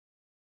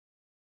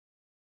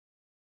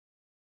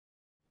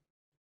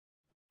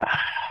What's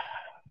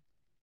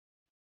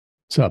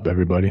up,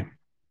 everybody?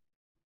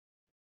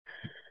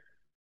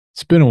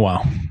 It's been a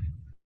while.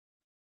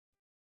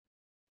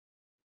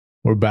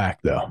 We're back,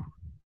 though.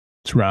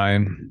 It's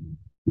Ryan.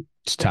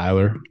 It's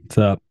Tyler. What's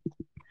up?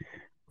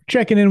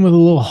 Checking in with a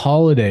little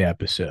holiday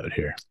episode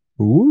here.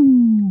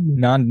 Ooh,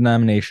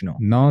 non-denominational.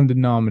 Non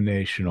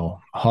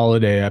denominational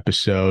holiday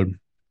episode.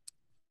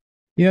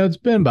 It's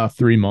been about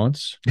 3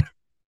 months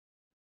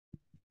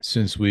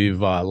since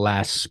we've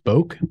last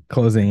spoke.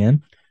 Closing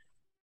in.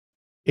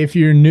 If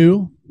you're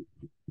new,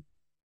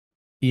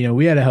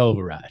 we had a hell of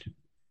a ride.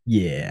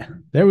 Yeah.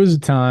 There was a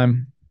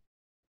time,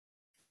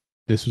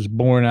 this was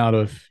born out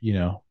of,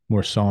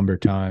 more somber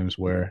times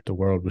where the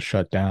world was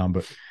shut down,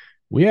 but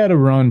we had a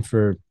run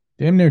for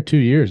damn near 2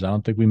 years. I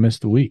don't think we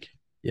missed a week.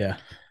 Yeah.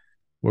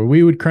 Where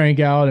we would crank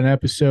out an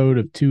episode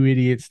of Two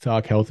Idiots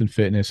Talk Health and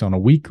Fitness on a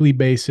weekly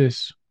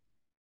basis.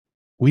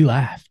 We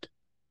laughed,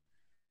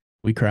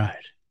 we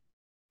cried,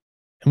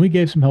 and we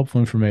gave some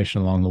helpful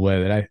information along the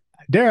way that I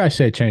dare I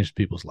say changed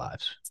people's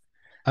lives.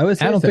 I would I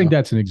say don't so. think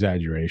that's an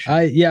exaggeration.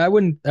 I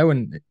wouldn't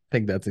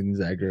think that's an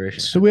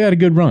exaggeration. So we had a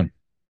good run.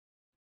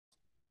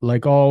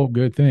 Like all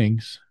good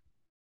things,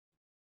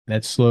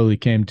 that slowly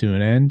came to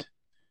an end.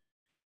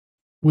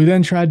 We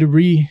then tried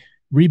to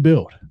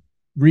rebuild,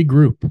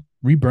 regroup,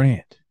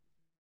 rebrand,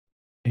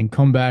 and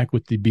come back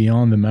with the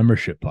Beyond the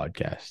Membership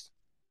podcast.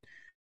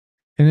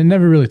 And it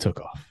never really took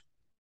off.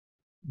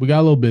 We got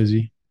a little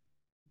busy.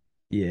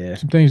 Yeah.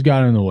 Some things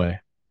got in the way.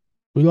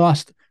 We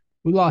lost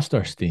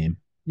our steam.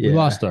 We Yeah.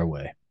 lost our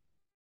way.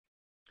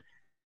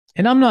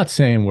 And I'm not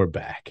saying we're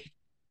back.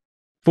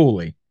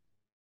 Fully.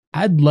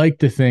 I'd like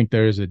to think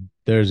there's a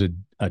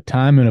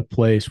time and a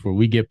place where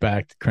we get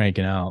back to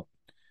cranking out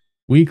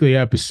weekly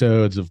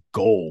episodes of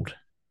gold.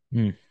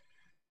 Mm.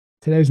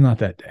 Today's not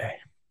that day.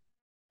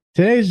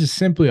 Today's just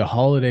simply a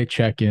holiday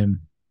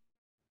check-in,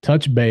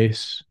 touch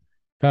base.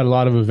 Had a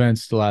lot of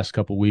events the last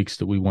couple of weeks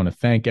that we want to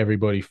thank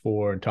everybody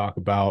for and talk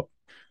about.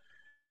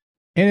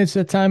 And it's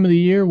that time of the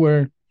year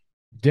where,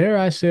 dare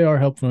I say, our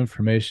helpful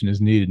information is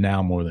needed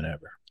now more than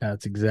ever.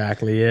 That's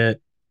exactly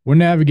it. We're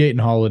navigating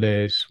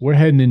holidays. We're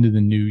heading into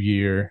the new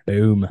year.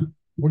 Boom.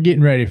 We're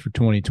getting ready for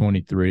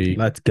 2023.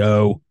 Let's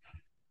go.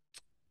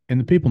 And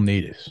the people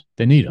need us.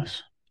 They need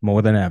us.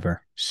 More than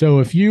ever. So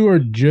if you are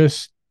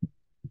just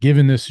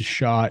giving this a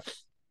shot,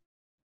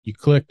 you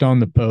clicked on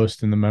the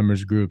post in the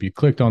members group, you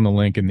clicked on the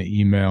link in the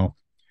email,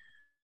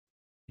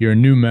 you're a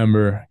new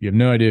member, you have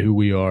no idea who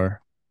we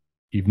are,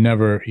 you've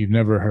never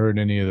heard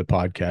any of the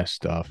podcast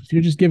stuff. If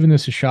you're just giving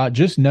this a shot,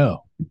 just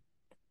know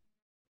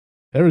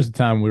there was a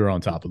time we were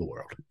on top of the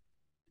world.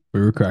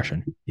 We were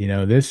crushing.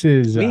 This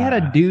is We had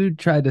a dude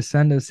try to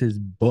send us his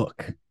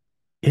book.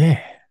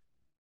 Yeah.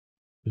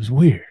 It was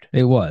weird.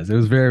 It was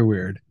very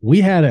weird.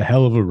 We had a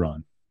hell of a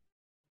run.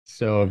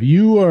 So if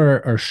you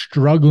are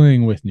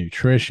struggling with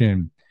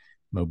nutrition,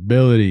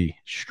 mobility,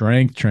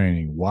 strength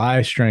training,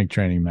 why strength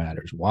training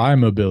matters, why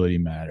mobility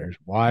matters,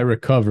 why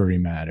recovery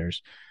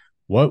matters,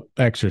 what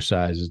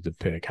exercises to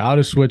pick, how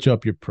to switch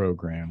up your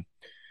program,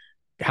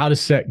 how to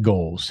set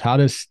goals, how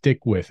to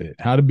stick with it,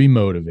 how to be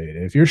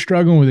motivated. If you're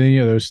struggling with any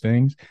of those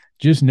things,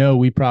 just know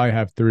we probably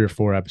have 3 or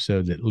 4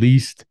 episodes at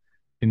least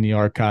in the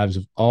archives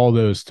of all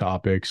those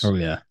topics. Oh,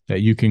 yeah.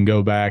 That you can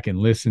go back and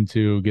listen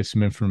to, get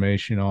some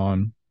information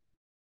on.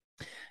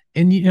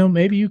 And,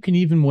 maybe you can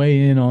even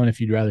weigh in on if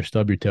you'd rather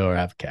stub your toe or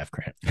have a calf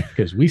cramp,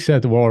 because we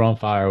set the world on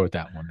fire with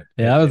that one.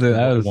 Yeah, that was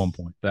at one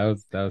point. That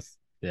was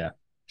yeah.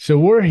 So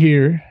we're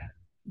here.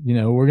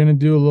 We're going to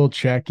do a little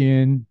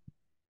check-in.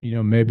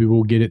 Maybe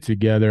we'll get it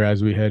together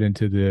as we head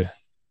into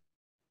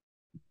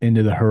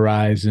the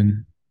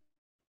horizon,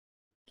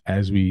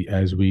 as we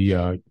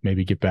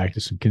maybe get back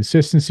to some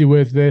consistency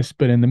with this.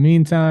 But in the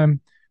meantime,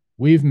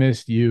 we've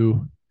missed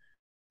you.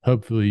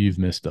 Hopefully you've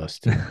missed us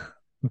too.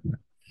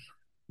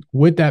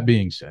 With that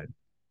being said,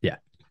 Yeah.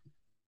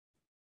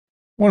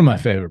 one of my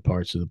favorite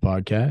parts of the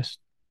podcast,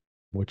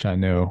 which I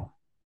know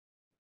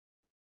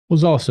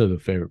was also the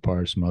favorite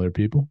part of some other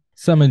people.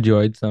 Some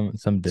enjoyed, some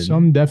didn't.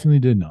 Some definitely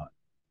did not.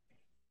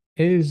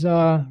 Is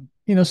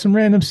some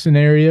random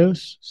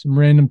scenarios, some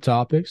random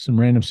topics, some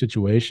random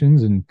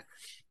situations, and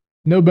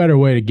no better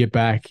way to get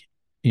back,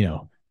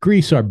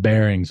 grease our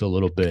bearings a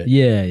little bit.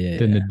 Yeah.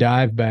 Than to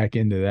dive back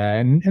into that.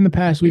 And in the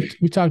past, we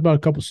talked about a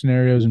couple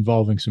scenarios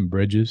involving some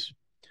bridges.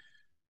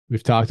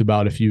 We've talked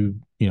about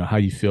how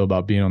you feel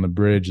about being on the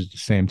bridge at the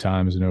same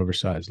time as an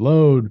oversized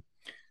load,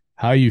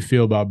 how you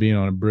feel about being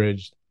on a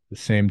bridge at the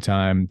same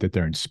time that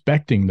they're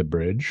inspecting the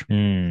bridge.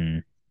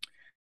 Mm.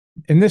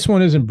 And this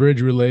one isn't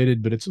bridge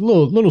related, but it's a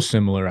little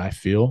similar, I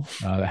feel.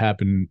 That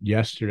happened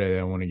yesterday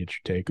that I want to get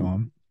your take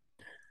on.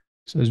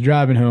 So I was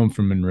driving home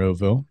from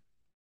Monroeville.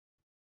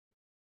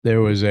 There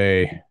was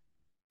a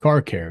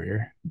car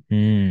carrier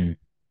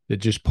that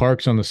just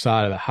parks on the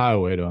side of the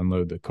highway to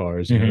unload the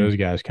cars. Those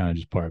guys kind of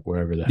just park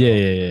wherever the hell.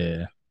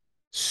 Yeah.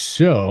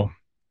 So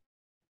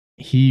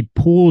he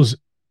pulls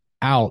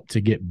out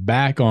to get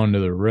back onto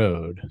the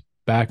road,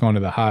 back onto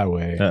the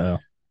highway,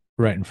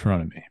 right in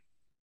front of me.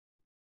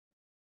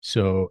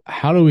 So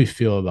how do we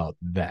feel about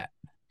that?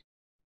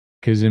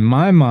 Because in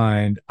my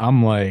mind,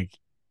 I'm like,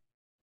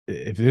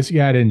 if this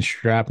guy didn't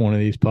strap one of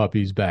these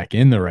puppies back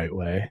in the right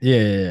way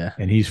Yeah.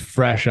 and he's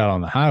fresh out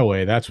on the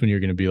highway, that's when you're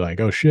going to be like,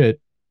 oh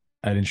shit,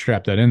 I didn't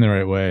strap that in the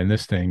right way. And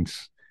this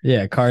thing's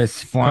Yeah.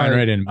 flying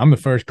right in. I'm the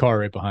first car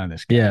right behind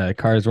this guy. Yeah. The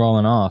car's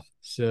rolling off.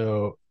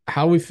 So,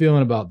 how we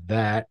feeling about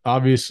that?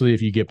 Obviously,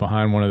 if you get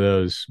behind one of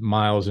those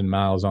miles and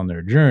miles on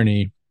their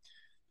journey,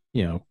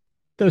 you know,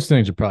 those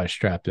things are probably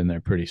strapped in there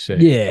pretty safe.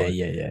 Yeah. But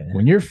Yeah.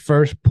 when you're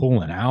first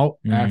pulling out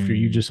after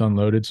you Mm. just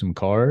unloaded some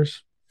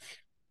cars,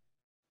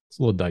 it's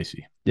a little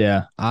dicey.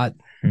 Yeah. I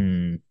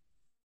didn't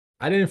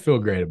feel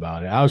great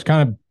about it. I was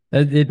kind of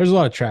there's a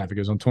lot of traffic.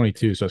 It was on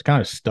 22, so I was kind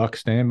of stuck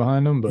staying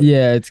behind them. But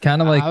yeah, it's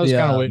kind of like I was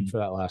kind of waiting for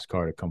that last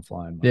car to come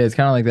flying by. Yeah, it's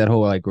kind of like that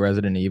whole like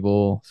Resident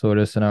Evil sort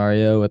of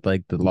scenario with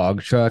like the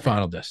log truck.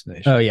 Final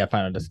Destination. Oh yeah,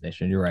 Final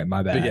Destination. You're right.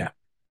 My bad.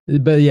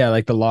 But But yeah,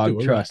 like the log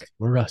dude, truck. rusty.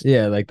 We're rusty.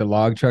 Yeah, like the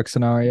log truck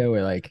scenario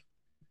where like,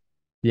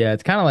 yeah,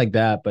 it's kind of like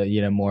that, but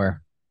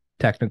more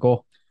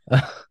technical.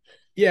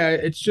 Yeah,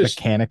 it's just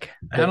mechanic.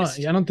 I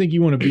don't think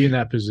you want to be in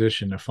that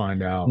position to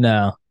find out.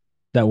 No,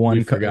 that one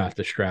we forgot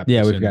to strap.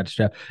 Yeah, we forgot to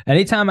strap.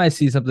 Anytime I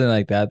see something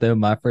like that, though,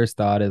 my first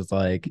thought is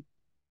like,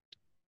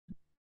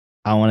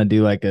 I want to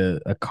do like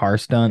a car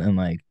stunt and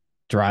like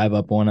drive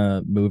up on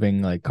a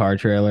moving like car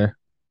trailer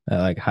at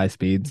like high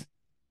speeds.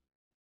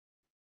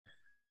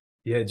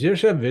 Yeah, did you ever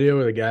see that video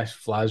where the guy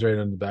flies right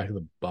on the back of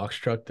the box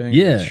truck thing?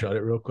 Yeah. Just shut it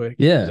real quick.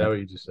 Yeah. Is that what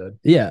you just said?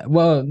 Yeah.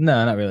 Well,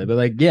 no, not really, but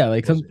like, yeah,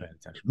 like Wasn't paying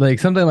attention. like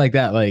something like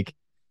that, like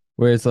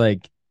where it's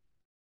like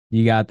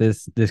you got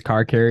this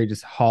car carrier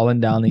just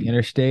hauling down the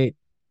interstate,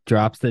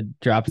 drops the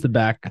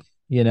back,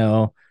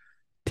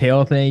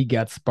 tail thing. You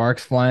got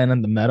sparks flying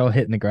on the metal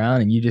hitting the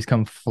ground, and you just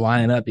come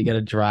flying up. You got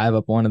to drive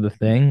up onto the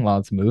thing while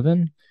it's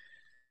moving.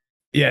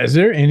 Yeah. Is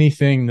there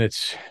anything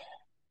that's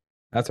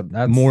That's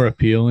more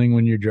appealing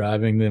when you're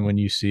driving than when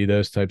you see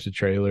those types of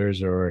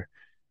trailers or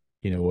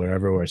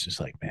whatever, where it's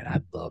just like, man,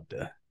 I'd love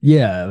to.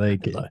 Yeah,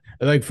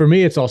 like for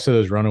me, it's also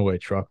those runaway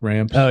truck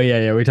ramps. Oh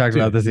yeah. We talked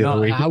about this the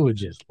other week. I would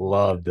just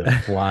love to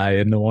fly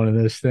into one of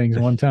those things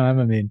one time.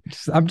 I mean,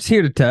 I'm just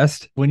here to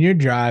test. When you're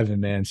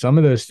driving, man, some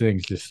of those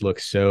things just look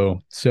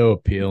so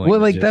appealing. Well,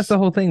 like that's the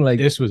whole thing. Like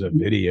this was a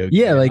video.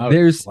 Yeah, game. like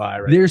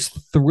there's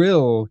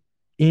thrill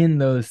in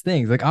those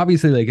things. Like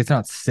obviously, like it's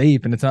not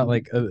safe and it's not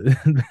like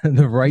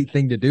the right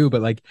thing to do,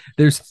 but like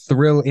there's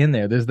thrill in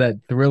there. There's that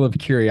thrill of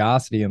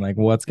curiosity and like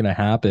what's gonna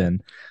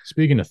happen.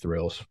 Speaking of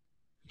thrills,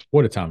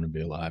 what a time to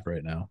be alive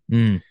right now.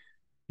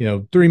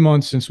 3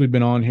 months since we've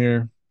been on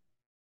here.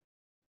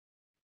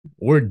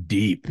 We're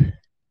deep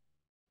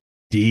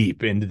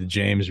into the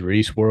James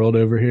Reese world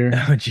over here.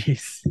 Oh,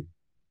 jeez.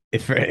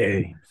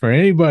 For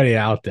anybody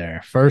out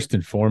there, first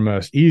and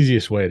foremost,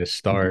 easiest way to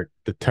start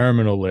the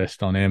Terminal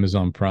List on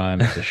Amazon Prime.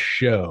 It's a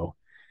show.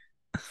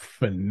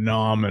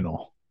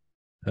 Phenomenal.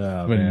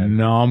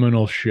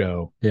 Phenomenal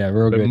show. Yeah,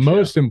 real but good.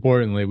 Most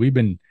importantly, we've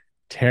been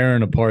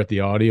tearing apart the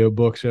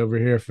audiobooks over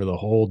here for the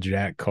whole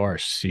Jack Carr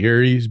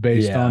series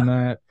based on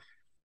that.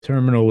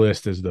 Terminal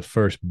List is the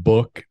first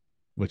book,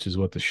 which is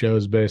what the show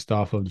is based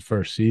off of, the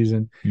first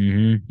season.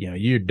 Mm-hmm.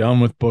 You're done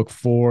with book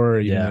 4.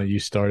 You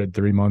started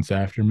 3 months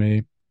after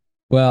me.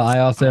 Well, I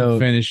also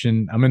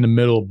I'm in the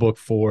middle of book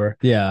 4.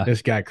 Yeah.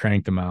 This guy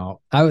cranked them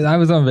out. I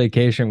was on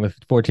vacation with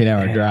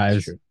 14-hour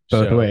drives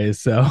both ways.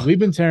 So we've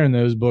been tearing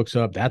those books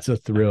up. That's a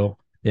thrill.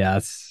 Yeah.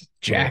 It's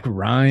Jack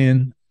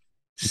Ryan.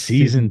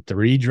 Season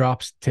 3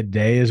 drops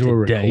today as we're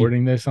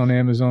recording this on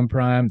Amazon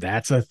Prime.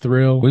 That's a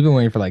thrill. We've been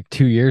waiting for like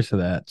 2 years for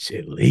that.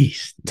 At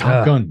least.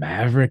 Top Gun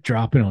Maverick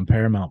dropping on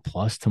Paramount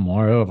Plus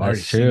tomorrow. I've already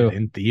seen it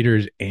in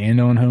theaters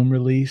and on home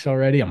release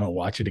already. I'm going to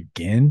watch it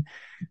again.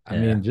 I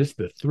mean, just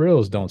the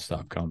thrills don't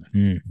stop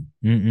coming.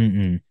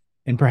 And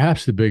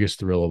perhaps the biggest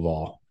thrill of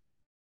all,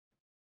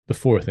 the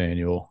 4th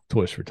annual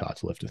Toys for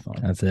Tots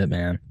Lift-a-thon. That's it,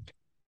 man.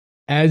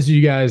 As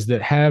you guys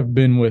that have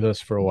been with us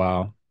for a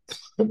while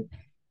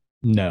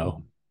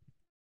know,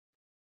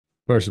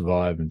 first of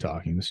all, I've been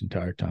talking this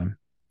entire time.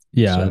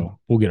 Yeah. So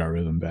we'll get our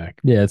rhythm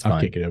back. Yeah, it's fine.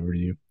 I'll kick it over to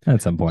you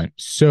at some point.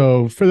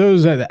 So for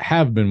those that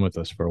have been with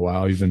us for a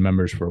while, you've been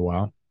members for a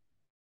while,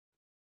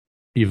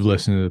 you've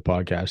listened to the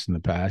podcast in the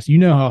past, you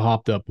know how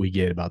hopped up we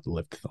get about the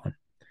Lift-a-thon.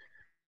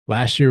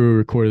 Last year, we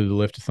recorded the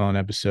Lift-a-thon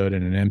episode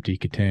in an empty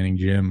Katanning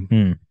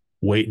gym,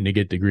 waiting to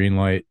get the green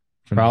light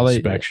from the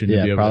inspection.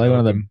 Yeah, probably one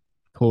of the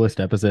coolest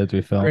episodes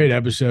we filmed. Great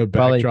episode.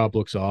 Backdrop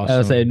looks awesome. I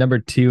would say number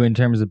 2 in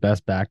terms of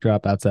best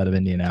backdrop outside of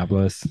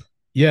Indianapolis.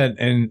 Yeah,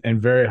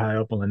 and very high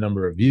up on the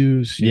number of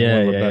views. One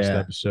of our best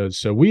episodes.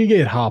 So we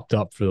get hopped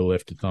up for the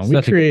Lift-a-thon.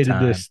 We created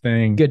this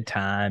thing. Good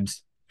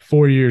times.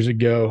 4 years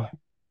ago.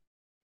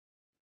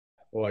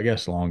 Well, I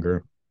guess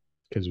longer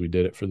because we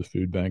did it for the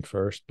food bank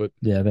first. But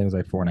yeah, I think it was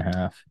like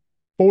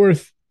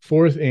 4.5.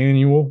 Fourth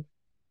annual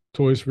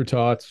Toys for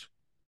Tots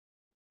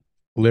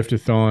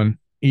Lift-a-thon.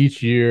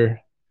 Each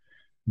year,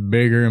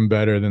 bigger and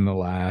better than the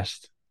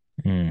last.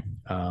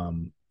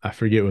 I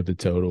forget what the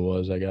total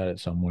was. I got it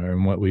somewhere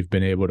and what we've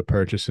been able to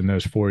purchase in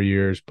those 4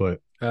 years.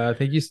 But I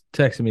think you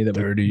texted me that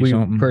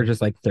we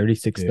purchased like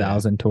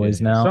 36,000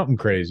 toys now. Something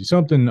crazy,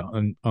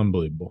 something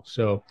unbelievable.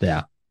 So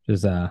yeah,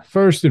 Just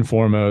First and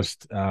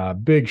foremost,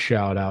 big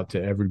shout out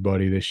to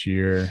everybody this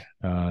year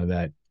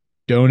that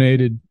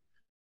donated,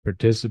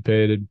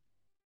 participated,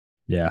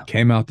 yeah.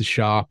 came out the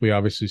shop. We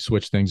obviously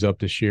switched things up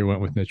this year,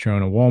 went with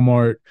Natrona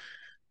Walmart.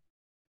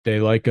 They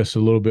like us a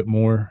little bit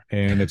more,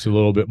 and it's a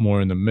little bit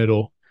more in the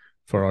middle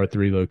for our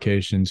 3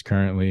 locations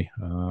currently,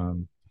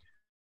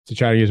 to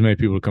try to get as many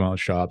people to come out and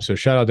shop. So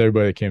shout out to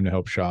everybody that came to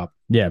help shop.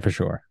 Yeah, for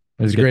sure.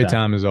 It was a great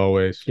time as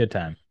always. Good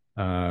time.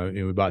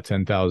 We bought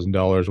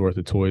 $10,000 worth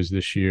of toys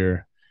this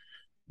year.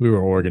 We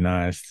were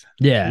organized.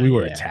 Yeah. We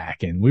were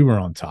attacking. We were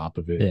on top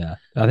of it. Yeah.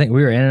 I think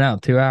we were in and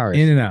out 2 hours.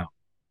 In and out.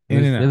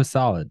 It was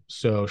solid.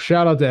 So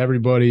shout out to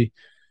everybody.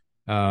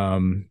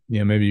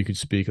 Maybe you could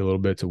speak a little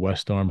bit to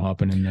West Arm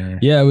hopping in there.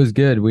 Yeah, it was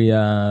good. We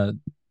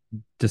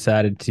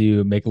decided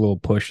to make a little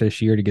push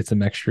this year to get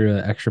some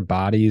extra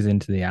bodies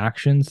into the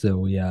action. So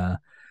we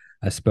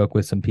I spoke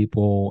with some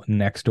people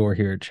next door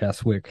here at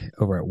Cheswick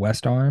over at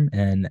West Arm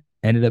and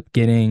ended up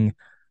getting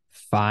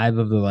 5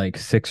 of the like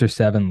 6 or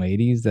 7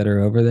 ladies that are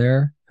over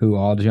there who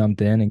all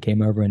jumped in and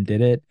came over and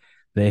did it.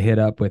 They hit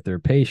up with their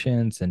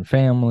patients and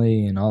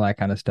family and all that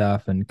kind of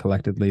stuff. And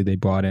collectively, they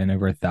brought in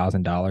over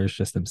 $1,000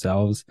 just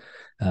themselves.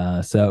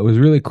 So it was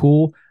really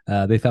cool.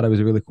 They thought it was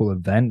a really cool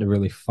event, a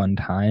really fun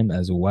time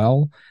as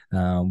well.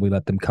 We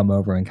let them come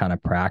over and kind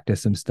of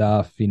practice some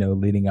stuff,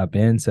 leading up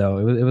in. So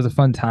it was a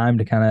fun time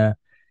to kind of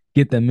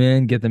get them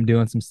in, get them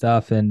doing some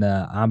stuff. And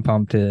I'm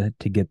pumped to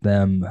get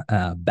them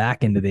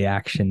back into the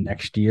action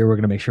next year. We're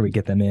going to make sure we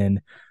get them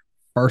in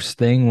first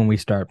thing when we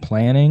start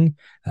planning,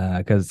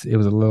 because it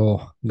was a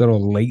little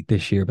late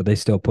this year, but they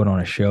still put on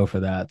a show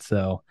for that.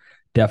 So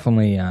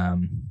definitely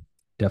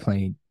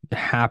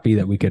happy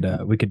that we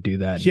could do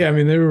that. Yeah, I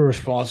mean they were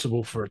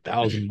responsible for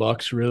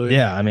 $1,000 really.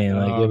 Yeah, I mean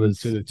like it was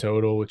to the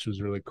total, which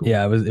was really cool.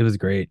 Yeah, it was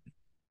great.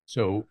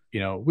 So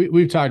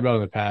we've talked about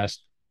in the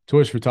past,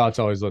 Toys for Tots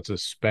always lets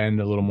us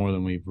spend a little more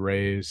than we've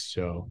raised.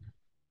 So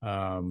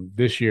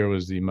this year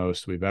was the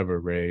most we've ever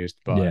raised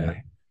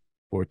by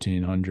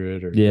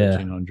 1,400 or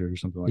 1,300 or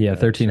something like that. Yeah,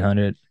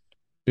 1,300.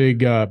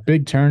 So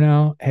big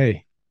turnout.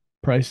 Hey,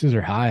 prices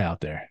are high out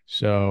there.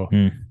 So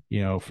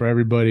for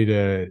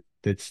everybody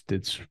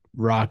that's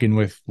rocking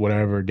with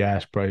whatever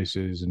gas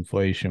prices,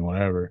 inflation,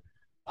 whatever,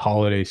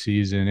 holiday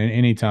season, and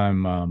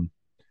anytime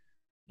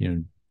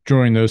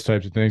during those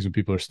types of things when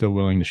people are still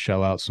willing to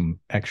shell out some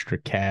extra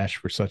cash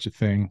for such a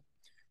thing,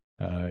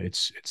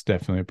 it's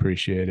definitely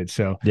appreciated.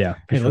 So yeah,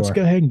 hey, let's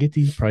go ahead and get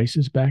these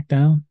prices back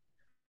down.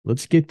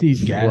 Let's get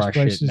these gas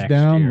prices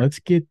down. Let's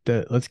get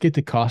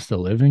the cost of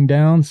living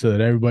down so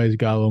that everybody's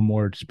got a little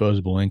more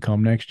disposable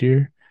income next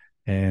year.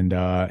 And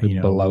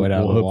blow it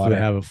out we'll hopefully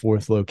have a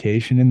 4th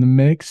location in the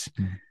mix.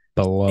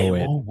 Below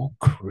it. We'll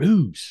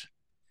cruise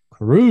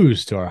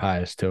to our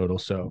highest total.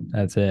 So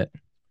that's it.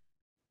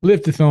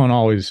 Lift-a-thon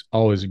always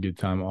a good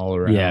time all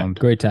around. Yeah,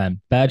 great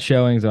time. Bad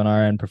showings on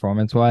our end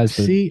performance wise.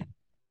 See,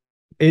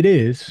 it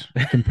is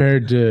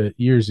compared to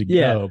years ago.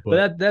 Yeah,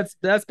 but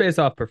that's based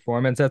off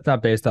performance. That's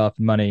not based off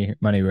money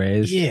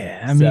raised.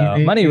 Yeah, I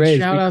mean, money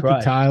raised. Shout out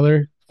to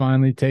Tyler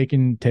finally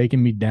taking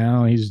me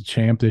down. He's a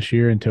champ this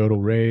year in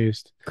total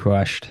raised.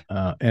 Crushed.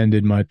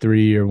 Ended my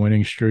 3-year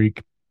winning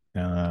streak.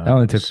 That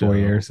only took 4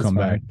 years.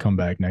 Come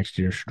back next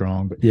year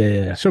strong. But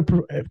yeah. So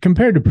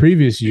compared to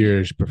previous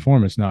years,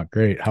 performance not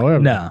great. However,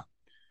 no,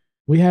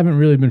 we haven't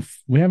really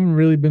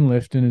been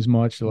lifting as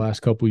much the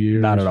last couple of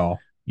years. Not at all.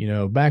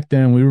 Back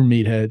then we were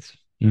meatheads.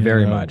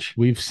 Very much.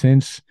 We've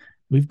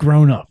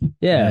grown up.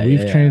 Yeah, we've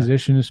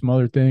transitioned to some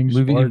other things.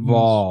 We've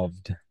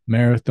evolved.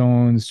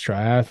 Marathons,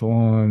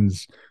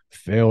 triathlons,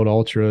 failed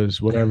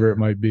ultras, whatever it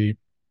might be.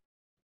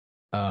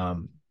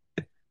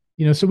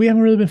 So we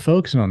haven't really been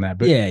focusing on that.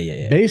 But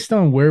yeah. Based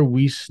on where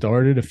we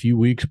started a few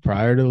weeks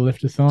prior to the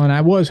Lift-a-thon,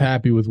 I was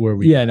happy with where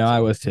we. Yeah, no,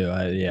 I was too.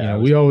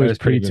 We always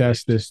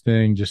pre-test this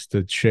thing just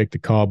to shake the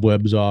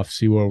cobwebs off,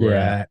 see where we're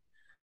at.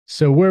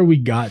 So where we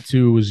got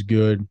to was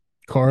good.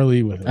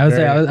 Carly with I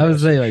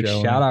was say like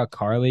shout out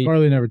Carly.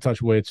 Carly never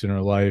touched weights in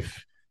her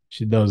life.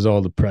 She does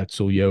all the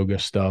pretzel yoga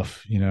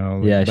stuff,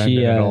 Yeah,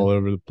 she all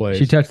over the place.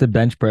 She touched the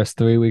bench press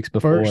 3 weeks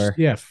before.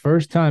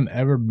 First time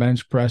ever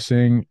bench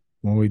pressing.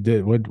 When we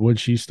did, what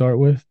she start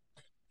with?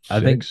 I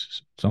think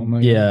something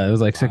like that. It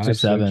was like 6 or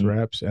 7 6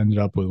 reps. Ended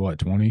up with what,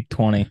 20?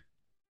 20.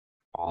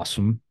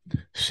 Awesome.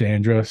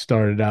 Sandra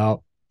started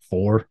out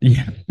 4.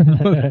 Yeah,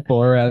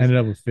 4 reps. Ended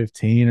up with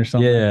 15 or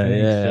something. Yeah.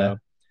 So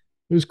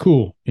it was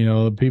cool.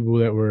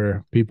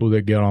 The people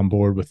that get on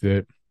board with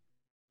it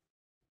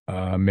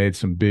made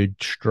some big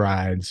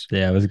strides.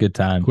 Yeah, it was a good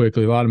time.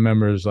 Quickly, a lot of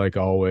members, like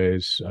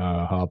always,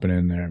 hopping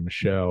in there.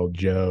 Michelle,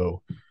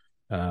 Joe.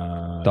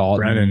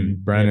 Dalton,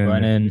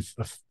 Brennan,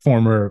 a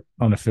former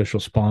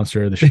unofficial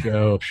sponsor of the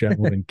show,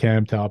 Sheffield and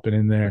Kemp hopping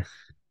in there.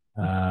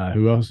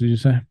 Who else did you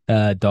say?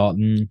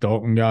 Dalton.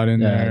 Dalton got in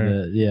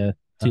there.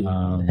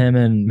 Him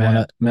and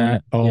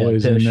Matt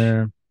always in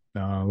there.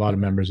 A lot of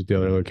members at the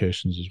other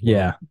locations as well.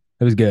 Yeah,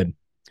 it was good.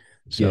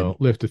 So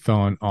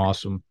Lift-a-thon,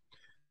 awesome.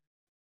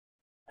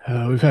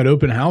 We've had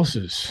open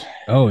houses.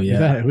 Oh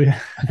yeah,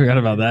 I forgot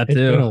about that too.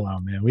 It's been a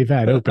while, man. We've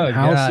had open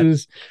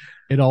houses.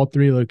 at all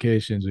three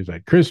locations. We've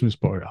had Christmas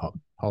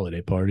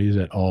holiday parties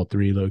at all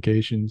three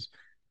locations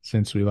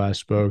since we last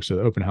spoke. So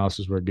the open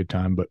houses were a good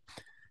time, but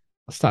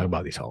let's talk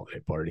about these holiday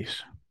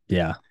parties.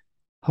 Yeah.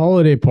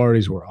 Holiday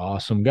parties were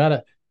awesome.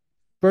 Gotta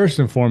first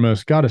and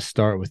foremost, gotta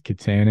start with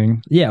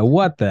Katanning. Yeah.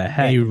 What the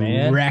heck, A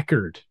man?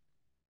 record.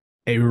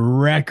 A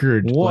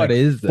record. What like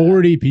is that?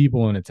 40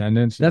 people in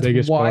attendance. That's the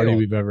biggest party wild.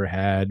 we've ever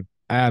had.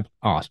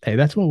 Awesome. Hey,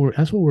 that's what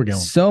we're going.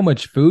 So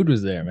much food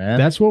was there, man.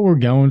 That's what we're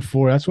going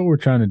for. That's what we're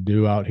trying to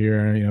do out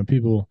here. You know,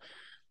 people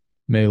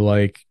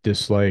may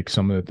dislike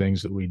some of the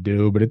things that we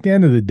do, but at the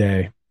end of the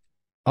day,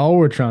 all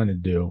we're trying to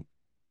do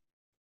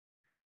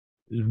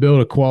is build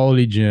a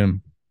quality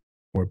gym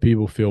where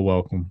people feel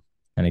welcome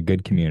and a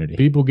good community.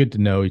 People get to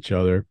know each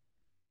other.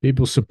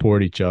 People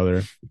support each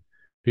other.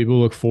 People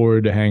look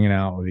forward to hanging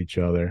out with each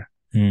other.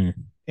 And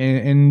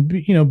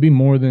you know, be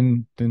more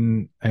than hey,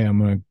 I'm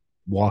gonna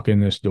walk in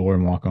this door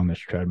and walk on this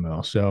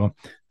treadmill. So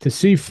to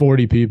see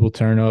 40 people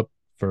turn up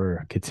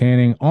for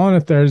Katanning on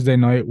a Thursday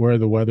night where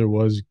the weather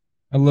was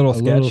a little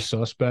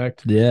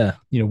suspect. Yeah.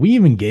 You know, we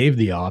even gave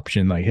the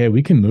option like, hey,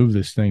 we can move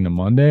this thing to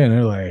Monday. And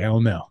they're like,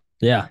 hell no.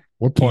 Yeah.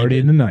 We're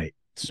partying tonight.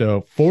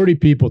 So 40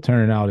 people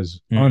turning out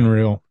is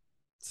unreal.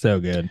 So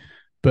good.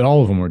 But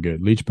all of them were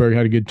good. Leechburg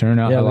had a good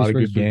turnout, Yeah, had a lot of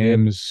Leechburg's good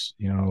games.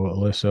 You know,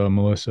 Alyssa,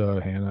 Melissa,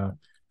 Hannah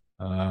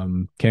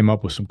came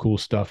up with some cool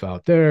stuff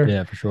out there.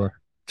 Yeah, for sure.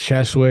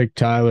 Cheswick,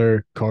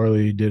 Tyler,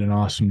 Carly did an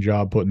awesome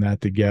job putting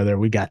that together.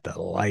 We got the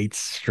lights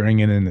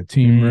stringing in the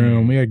team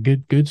room. We had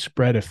good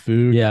spread of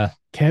food. Yeah.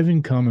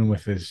 Kevin coming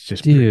with his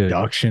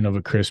production of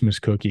a Christmas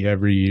cookie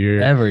every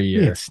year. Every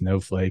year. He had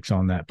snowflakes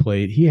on that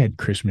plate. He had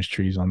Christmas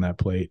trees on that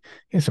plate.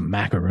 He had some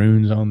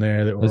macaroons on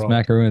there that Those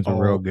macaroons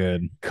were real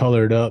good.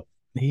 Colored up.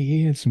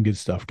 He had some good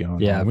stuff going on.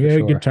 Yeah, we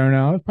had a good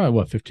turnout. Probably,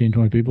 what, 15,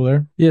 20 people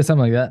there? Yeah,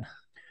 something like that.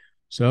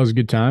 So that was a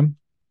good time.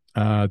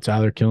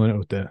 Tyler killing it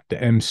with the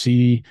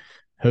MC,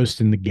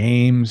 hosting the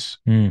games.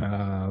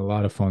 A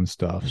lot of fun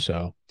stuff.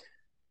 So,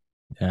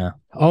 yeah,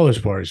 all those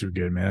parties were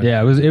good, man.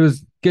 Yeah, it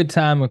was good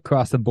time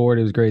across the board.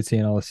 It was great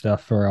seeing all the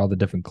stuff for all the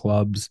different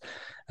clubs.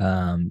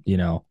 You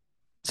know,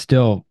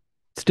 still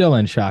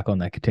in shock on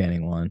that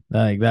Katanning one.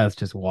 Like that's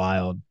just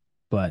wild.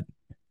 But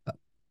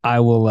I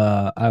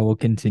will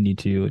continue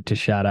to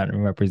shout out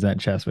and represent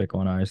Cheswick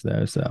on ours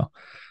though. So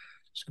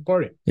it's a good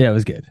party. Yeah, it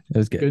was good. It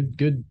was good.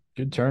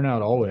 Good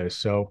turnout always.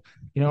 So,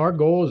 you know, our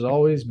goal is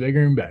always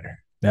bigger and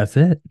better. That's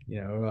it.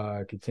 You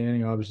know,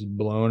 Katanning obviously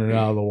blowing it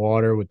out of the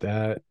water with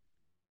that.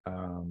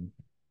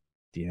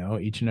 You know,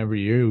 each and every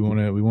year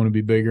we want to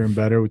be bigger and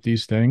better with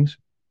these things.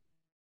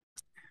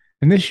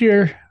 And this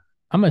year,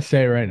 I'm gonna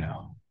say it right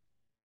now,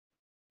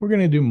 we're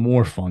gonna do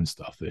more fun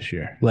stuff this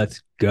year.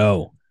 Let's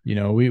go. You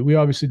know, we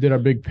obviously did our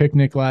big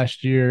picnic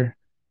last year.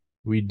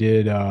 We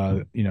did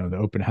you know, the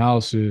open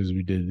houses,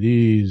 we did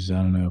these. I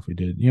don't know if we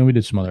did, you know, we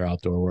did some other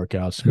outdoor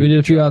workouts. We did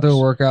a few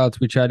outdoor workouts.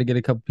 We tried to get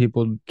a couple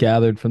people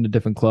gathered from the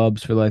different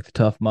clubs for like the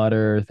Tough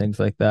Mudder, things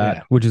like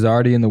that, which is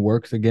already in the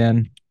works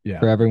again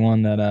for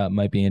everyone that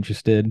might be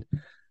interested.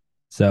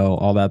 So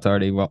all that's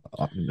already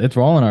it's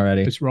rolling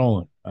already. It's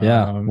rolling.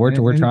 Yeah,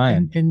 we're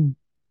trying. And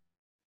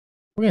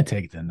we're gonna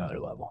take it to another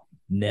level.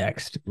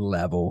 Next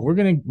level. We're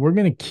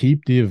gonna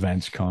keep the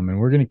events coming.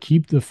 We're gonna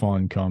keep the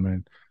fun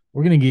coming.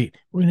 We're gonna get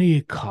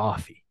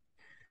coffee.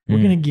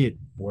 We're gonna get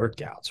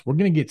workouts. We're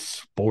gonna get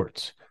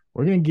sports.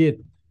 We're gonna get,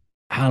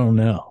 I don't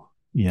know.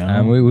 You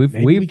know,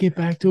 we get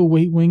back to a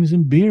weight, wings,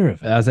 and beer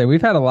event. I say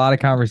we've had a lot of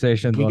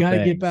conversations. We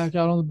gotta get back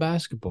out on the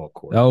basketball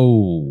court.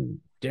 Oh,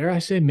 dare I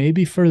say,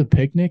 maybe for the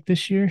picnic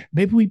this year,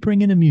 maybe we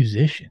bring in a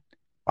musician.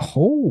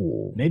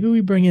 Oh, maybe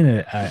we bring in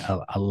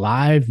a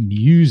live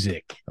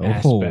music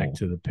aspect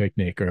to the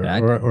picnic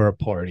or a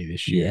party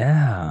this year.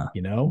 Yeah,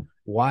 you know,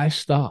 why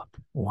stop?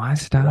 Why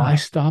stop? Why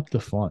stop the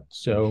fun?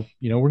 So,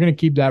 you know, we're gonna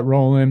keep that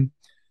rolling.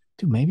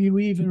 Dude, maybe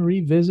we even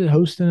revisit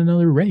hosting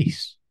another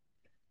race.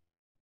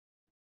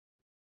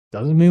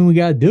 Doesn't mean we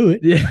gotta do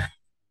it. Yeah.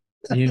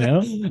 You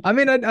know, I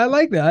mean, I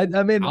like that.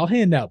 I mean, I'll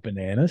hand out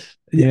bananas.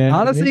 Yeah,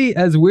 honestly,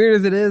 as weird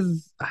as it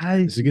is,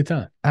 it's a good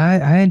time.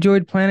 I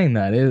enjoyed planning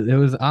that. It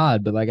was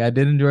odd, but like I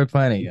did enjoy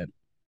planning it.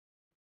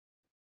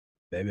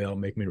 Maybe it'll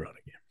make me run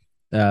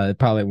again. It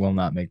probably will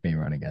not make me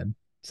run again.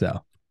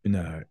 So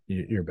no,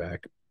 you're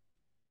back.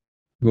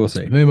 We'll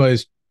see. If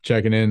anybody's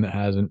checking in that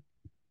hasn't,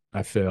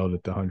 I failed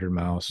at the 100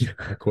 miles.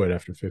 I quit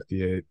after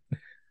 58.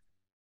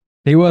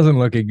 He wasn't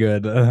looking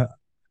good.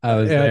 I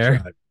was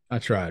there. I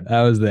tried.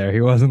 I was there.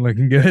 He wasn't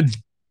looking good.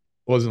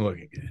 Wasn't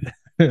looking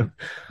good.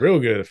 Real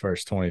good at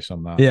first 20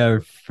 some miles. Yeah,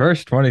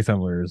 first 20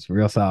 somewhere was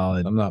real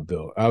solid. I'm not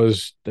built.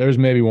 There's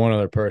maybe one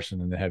other person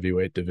in the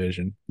heavyweight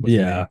division.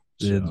 Yeah.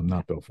 So I'm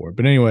not built for it.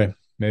 But anyway,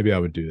 maybe I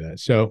would do that.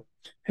 So,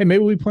 hey,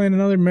 maybe we plan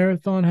another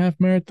marathon, half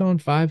marathon,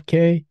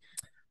 5K.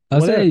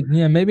 I'll say,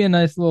 yeah, maybe a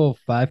nice little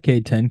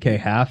 5K, 10K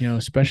half. You know,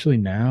 especially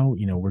now,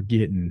 you know, we're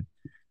getting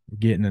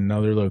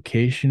another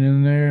location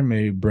in there,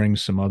 maybe bring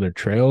some other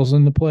trails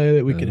into play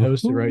that we could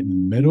host it right in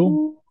the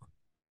middle.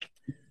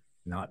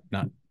 Not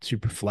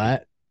super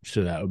flat,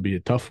 so that would be a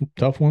tough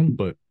one,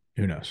 but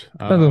who knows?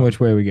 Depends on which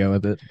way we go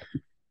with it.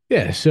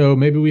 Yeah, so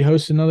maybe we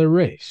host another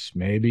race.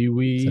 Maybe It's an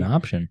we,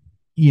 option.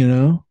 you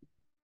know,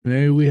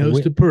 maybe we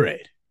host We, a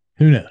parade.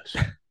 Who knows?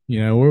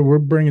 We're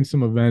bringing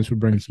some events. We're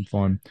bringing some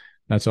fun.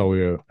 That's all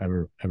we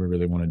ever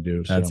really want to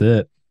do. that's So,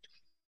 it.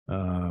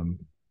 um,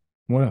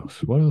 what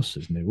else? What else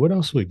is new? What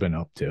else we've been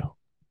up to?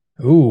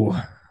 Ooh.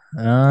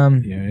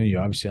 You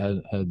obviously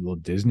had a little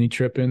Disney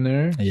trip in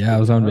there. It's Yeah,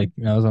 good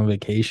time. I was on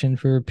vacation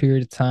for a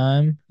period of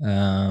time.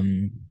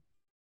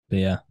 But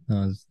yeah, that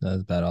was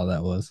about all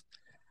that was.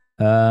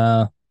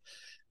 Uh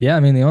yeah, I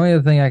mean the only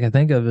other thing I can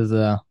think of is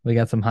we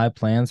got some high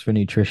plans for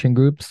nutrition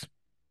groups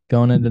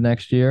going into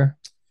next year.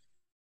 Yeah,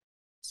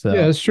 So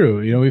that's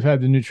true. We've had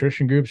the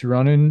nutrition groups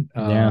running.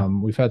 yeah,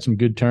 We've had some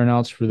good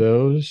turnouts for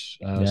those,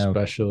 yeah,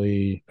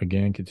 especially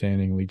again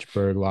containing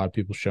Leechburg. A lot of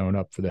people showing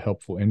up for the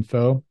helpful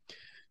info.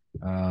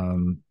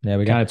 yeah,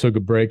 we got Kind of took a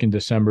break in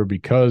December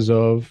because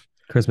of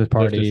Liftathon, Christmas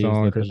parties,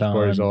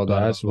 Liftathon, all blah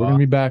that. blah So we're gonna blah.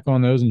 be back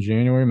on those in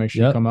January. Make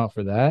sure you Yep. come out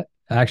for that.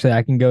 Actually,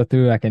 I can go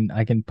through. I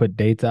can put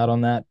dates out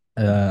on that.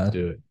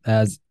 Do it.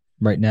 As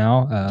right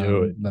now.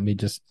 Do it. Let me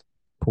just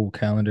pull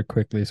calendar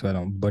quickly so I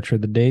don't butcher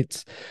the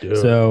dates. Do it.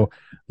 So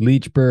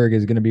Leechburg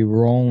is going to be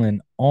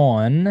rolling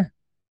on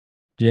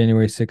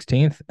January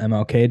 16th,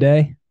 MLK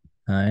Day.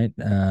 All right.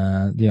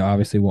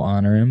 Obviously we'll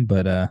honor him,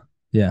 but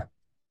yeah,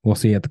 we'll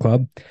see you at the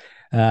club.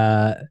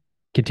 Uh,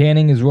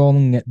 Katanning is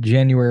rolling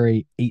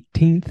January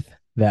 18th,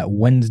 that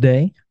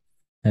Wednesday.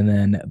 And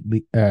then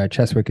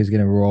Cheswick is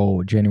going to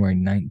roll January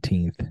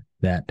 19th,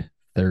 that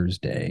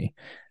Thursday.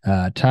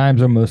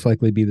 Times will most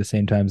likely be the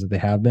same times that they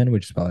have been,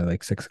 which is probably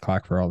like 6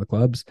 o'clock for all the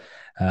clubs.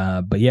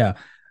 But yeah,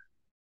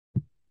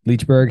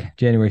 Leechburg,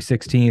 January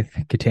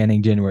 16th,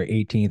 Katanning, January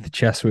 18th,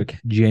 Cheswick,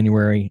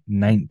 January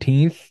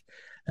 19th.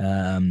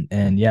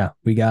 And yeah,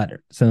 we got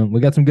some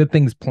good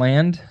things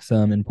planned,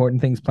 some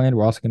important things planned.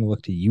 We're also going to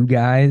look to you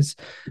guys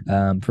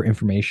for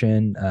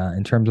information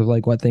in terms of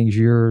like what things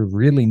you're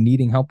really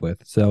needing help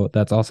with. So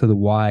that's also the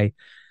why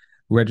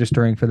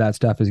registering for that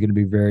stuff is going to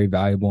be very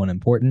valuable and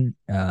important.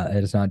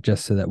 It is not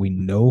just so that we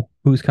know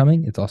who's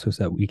coming; it's also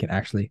so that we can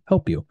actually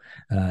help you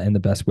in the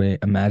best way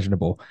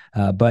imaginable.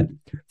 But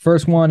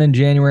first one in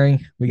January,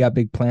 we got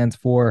big plans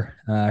for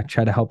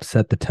try to help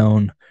set the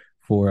tone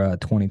for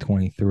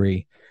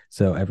 2023,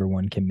 so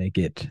everyone can make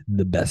it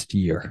the best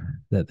year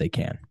that they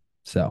can.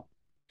 So,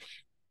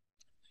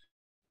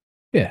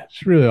 Yeah,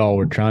 it's really all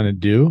we're trying to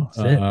do.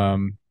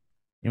 And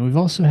we've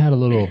also had a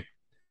little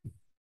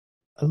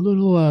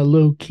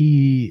low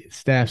key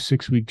staff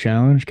 6 week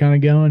challenge kind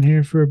of going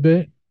here for a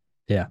bit.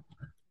 Yeah,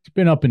 It's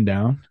been up and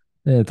down.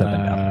 it's up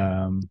and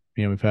down.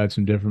 We've had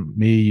some different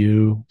me,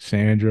 you,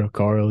 Sandra,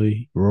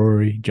 Carly,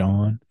 Rory,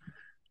 John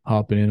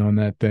hopping in on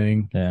that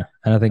thing. Yeah,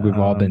 and I think we've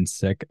all Um, been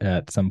sick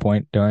at some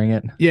point during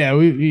it. yeah,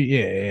 yeah,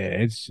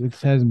 it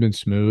hasn't been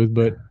smooth,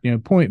 but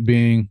point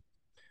being,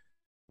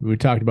 we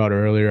talked about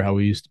earlier how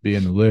we used to be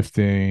in the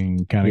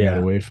lifting, kind of got Yeah,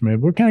 away from it.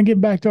 We're kind of getting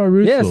back to our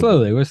roots a yeah, little bit.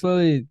 slowly.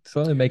 We're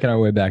slowly making our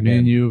way back Me and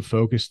in. you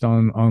focused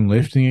on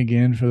lifting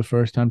again for the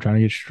first time, trying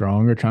to get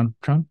stronger, trying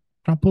to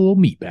put a little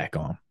meat back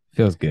on.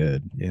 Feels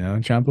good.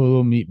 Trying to put a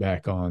little meat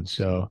back on.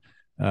 So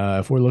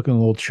if we're looking a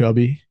little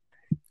chubby,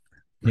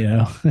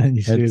 and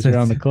you see us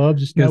around the club,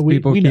 just know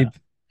because we know.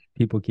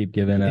 people keep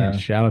giving Yeah,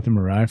 shout out to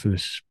Mariah for the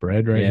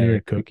spread right yeah, here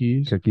at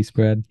Cookies. cookie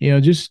spread.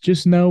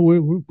 Just know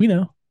we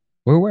know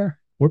We're aware.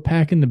 we're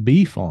packing the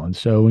beef on.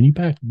 So when you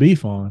pack the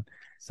beef on,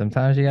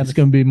 Sometimes you got it's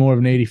going to be more of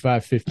an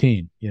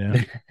 85-15.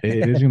 It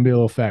is going to be a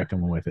little fat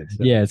coming with it.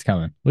 So Yeah, it's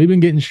coming. we've been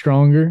getting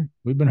stronger.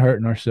 We've been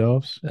hurting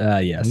ourselves.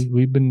 Yes.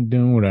 We've been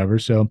doing whatever.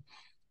 So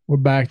we're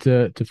back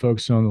to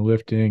focusing on the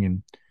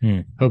lifting,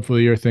 and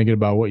hopefully you're thinking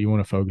about what you want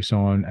to focus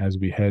on as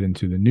we head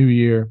into the new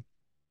year.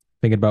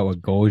 Thinking about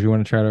what goals you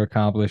want to try to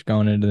accomplish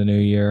going into the new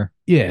year.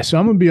 Yeah, so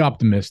I'm gonna be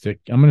optimistic.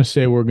 I'm gonna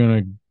say we're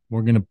gonna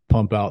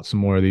pump out some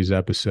more of these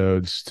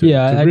episodes to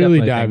I really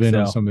definitely dive think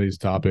in on so. some of these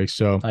topics.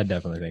 So I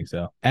definitely think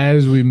so.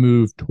 as we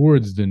move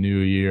towards the new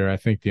year, I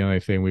think the only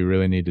thing we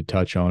really need to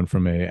touch on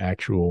from a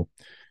actual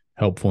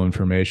helpful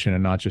information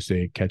and not just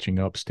a catching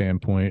up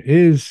standpoint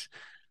is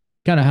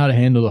kind of how to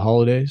handle the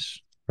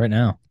holidays Right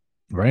now.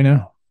 right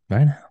now.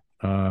 Right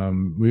now.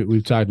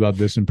 We've talked about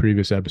this in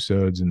previous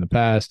episodes in the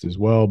past as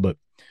well, but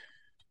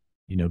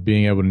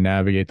being able to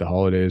navigate the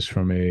holidays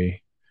from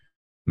a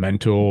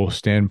mental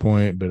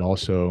standpoint, but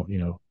also,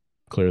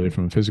 clearly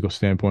from a physical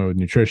standpoint with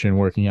nutrition,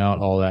 working out,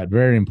 all that,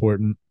 very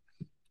important.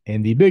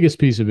 And the biggest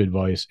piece of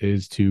advice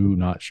is to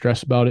not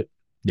stress about it.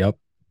 Yep.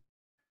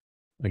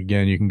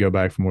 Again, you can go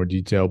back for more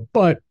detail,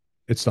 but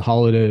it's the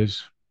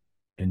holidays.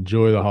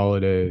 Enjoy the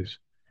holidays.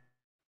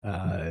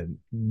 Uh,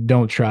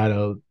 don't try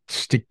to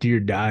stick to your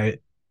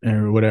diet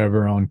or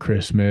whatever on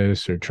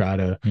Christmas or try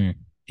to,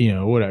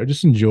 whatever.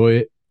 Just enjoy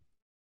it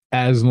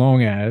as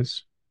long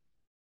as,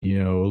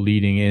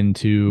 leading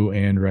into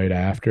and right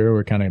after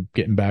we're kind of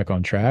getting back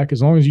on track.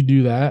 As long as you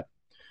do that,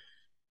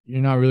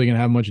 you're not really going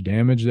to have much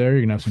damage there. You're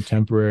going to have some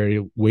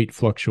temporary weight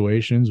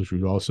fluctuations, which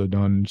we've also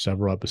done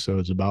several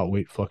episodes about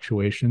weight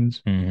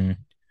fluctuations. Mm-hmm.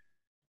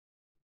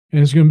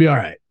 And it's going to be all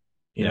right.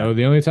 Yeah.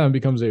 The only time it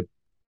becomes a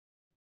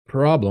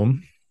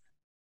problem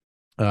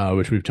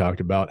which we've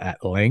talked about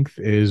at length,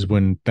 is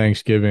when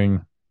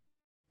Thanksgiving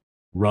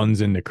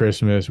runs into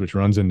Christmas, which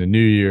runs into New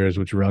Year's,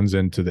 which runs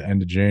into the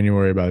end of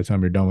January. By the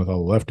time you're done with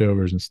all the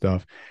leftovers and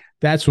stuff,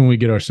 that's when we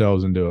get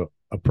ourselves into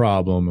a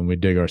problem and we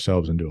dig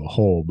ourselves into a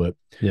hole. But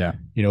Yeah.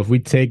 if we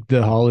take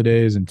the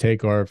holidays and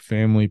take our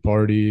family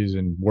parties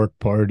and work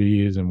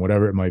parties and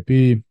whatever it might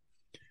be,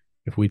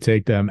 if we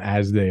take them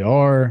as they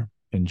are,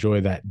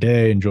 enjoy that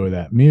day, enjoy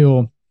that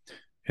meal,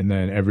 and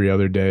then every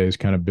other day is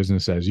kind of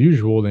business as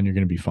usual, then you're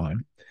going to be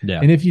fine.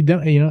 Yeah. And if you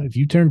don't, if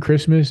you turn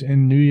Christmas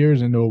and New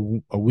Year's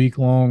into a week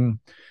long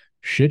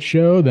shit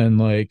show, then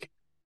like,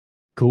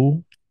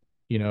 cool.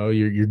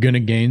 You're going to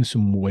gain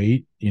some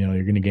weight.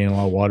 You're going to gain a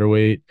lot of water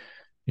weight.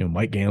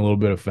 Might gain a little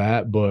bit of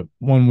fat, but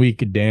 1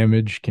 week of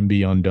damage can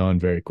be undone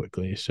very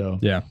quickly. So,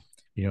 Yeah.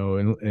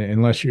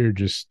 Unless you're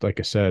just, like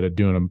I said,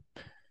 doing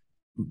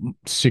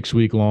a 6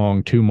 week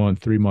long, 2 month,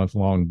 3 month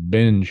long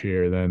binge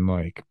here, then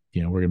like,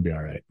 we're going to be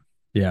all right.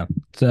 Yeah.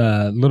 It's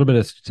a little bit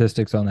of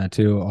statistics on that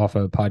too, off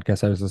a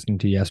podcast I was listening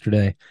to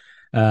yesterday.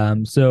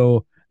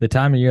 So the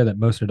time of year that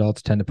most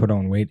adults tend to put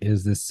on weight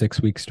is this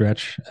 6 week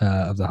stretch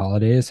of the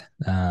holidays,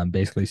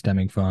 basically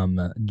stemming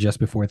from just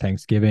before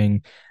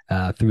Thanksgiving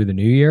through the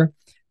new year.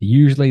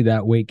 Usually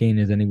that weight gain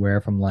is anywhere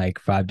from like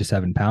 5 to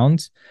 7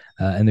 pounds.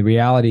 And the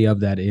reality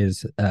of that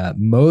is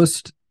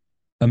most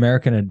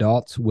American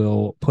adults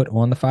will put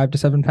on the 5 to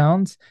 7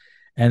 pounds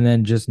and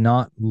then just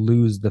not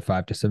lose the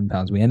 5 to 7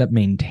 pounds. We end up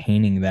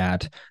maintaining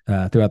that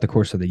throughout the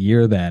course of the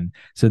year then.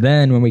 So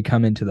then when we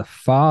come into the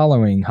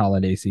following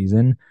holiday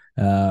season,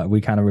 we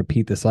kind of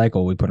repeat the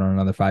cycle. We put on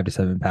another 5 to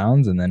 7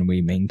 pounds and then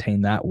we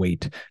maintain that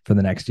weight for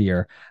the next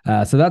year.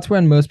 So that's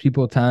when most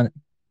people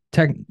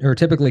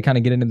typically kind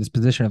of get into this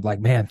position of like,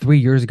 man, 3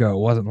 years ago, it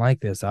wasn't like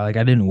this. I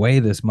didn't weigh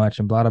this much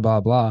and blah, blah,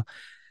 blah, blah.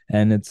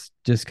 And it's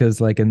just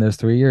because like in those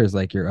 3 years,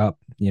 like you're up,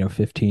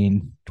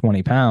 15,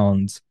 20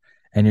 pounds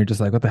and you're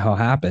just like, what the hell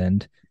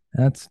happened?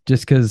 That's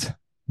just because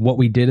what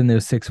we did in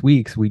those 6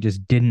 weeks, we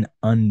just didn't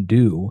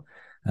undo.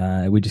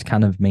 We just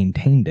kind of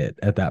maintained it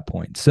at that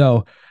point.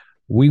 So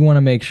we want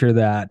to make sure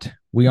that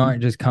we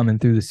aren't just coming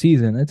through the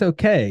season. It's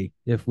okay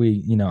if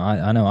we,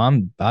 I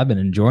know I've been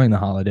enjoying the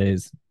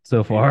holidays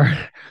so far.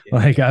 Yeah.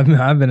 Like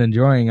I've been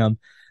enjoying them.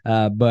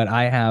 But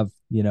I have,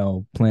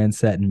 plans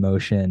set in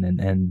motion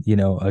and,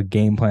 a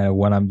game plan of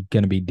what I'm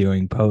going to be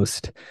doing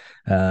post,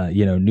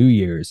 New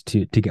Year's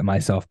to get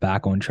myself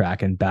back on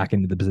track and back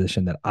into the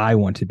position that I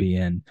want to be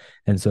in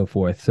and so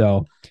forth.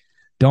 So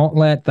don't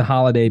let the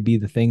holiday be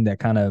the thing that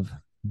kind of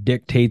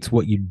dictates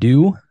what you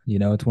do.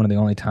 It's one of the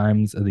only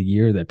times of the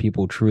year that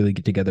people truly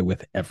get together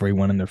with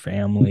everyone in their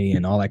family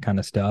and all that kind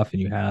of stuff.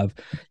 And you have,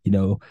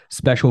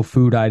 special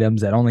food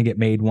items that only get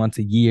made once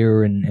a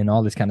year and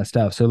all this kind of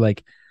stuff. So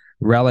like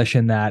relish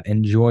in that,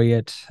 enjoy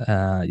it.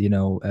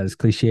 As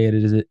cliche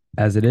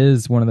as it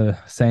is, one of the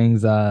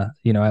sayings, I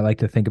like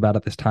to think about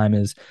at this time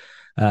is,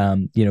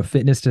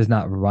 fitness does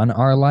not run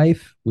our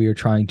life. We are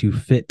trying to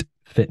fit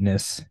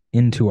fitness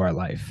into our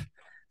life.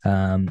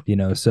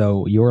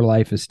 So your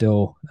life is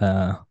still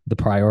the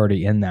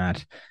priority in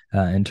that,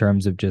 in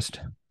terms of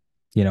just,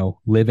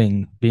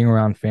 living, being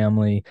around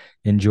family,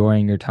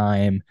 enjoying your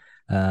time,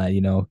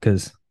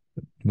 because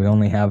we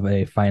only have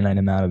a finite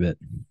amount of it.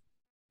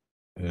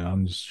 Yeah,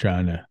 I'm just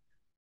trying to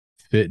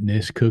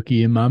fitness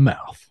cookie in my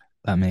mouth.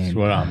 I mean, that's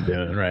what I'm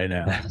doing right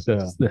now.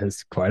 So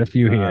there's quite a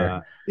few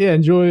here. Yeah,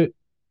 enjoy it.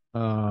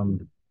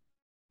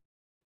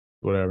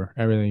 Whatever.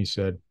 Everything you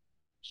said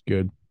is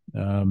good.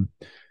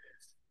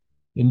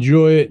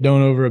 Enjoy it.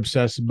 Don't over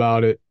obsess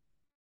about it.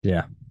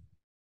 Yeah.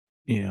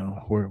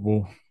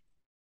 We'll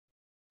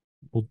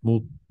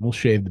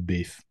shave the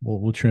beef.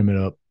 We'll trim it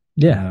up.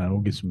 Yeah. We'll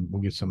get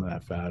some of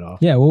that fat off.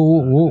 Yeah.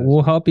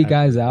 We'll help you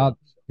guys out,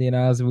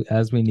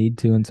 as we need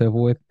to and so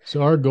forth.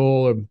 So our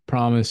goal or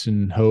promise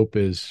and hope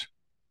is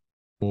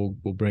we'll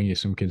bring you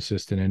some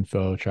consistent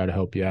info, try to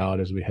help you out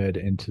as we head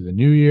into the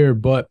new year,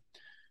 but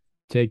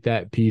take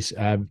that piece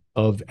of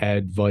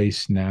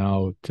advice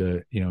now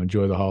to,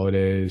 enjoy the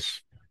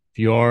holidays. If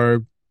you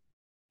are,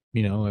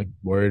 like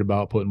worried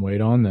about putting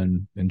weight on,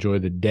 then enjoy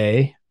the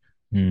day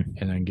and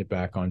then get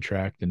back on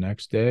track the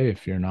next day.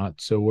 If you're not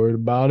so worried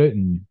about it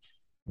and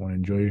want to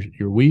enjoy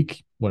your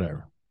week,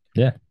 whatever.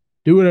 Yeah.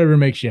 Do whatever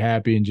makes you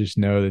happy and just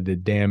know that the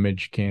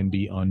damage can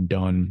be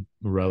undone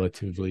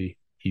relatively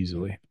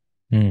easily.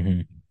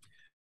 Mm-hmm.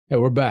 Yeah,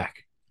 we're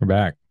back. We're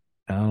back.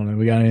 I don't know.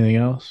 We got anything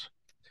else?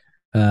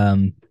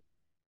 No,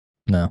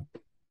 I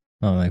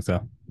don't think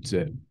so. That's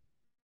it.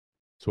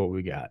 That's what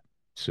we got.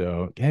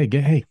 So hey,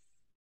 good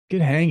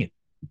hanging.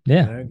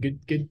 Yeah.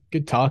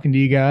 Good talking to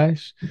you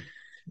guys.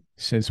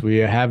 Since we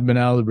have been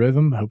out of the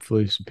rhythm,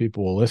 hopefully some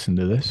people will listen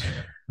to this.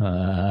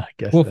 I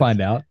guess we'll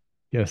find out.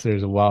 Guess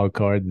there's a wild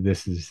card that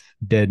this is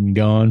dead and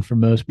gone for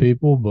most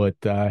people, but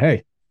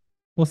hey,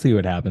 we'll see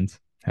what happens.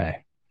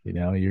 Hey,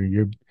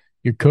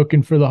 you're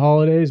cooking for the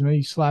holidays. Maybe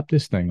you slap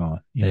this thing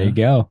on. There you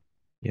go.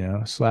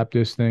 Slap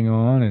this thing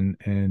on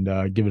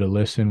and give it a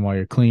listen while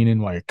you're cleaning,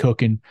 while you're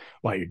cooking,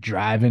 while you're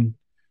driving,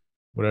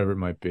 whatever it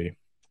might be.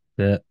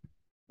 Yeah.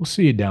 We'll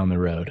see you down the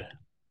road.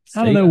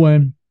 I don't know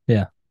when.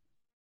 Yeah.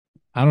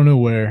 I don't know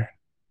where,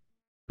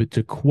 but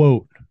to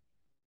quote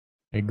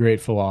a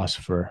great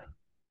philosopher,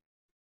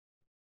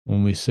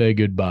 when we say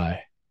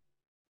goodbye,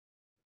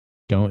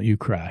 don't you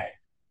cry.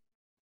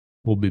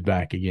 We'll be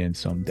back again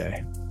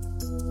someday.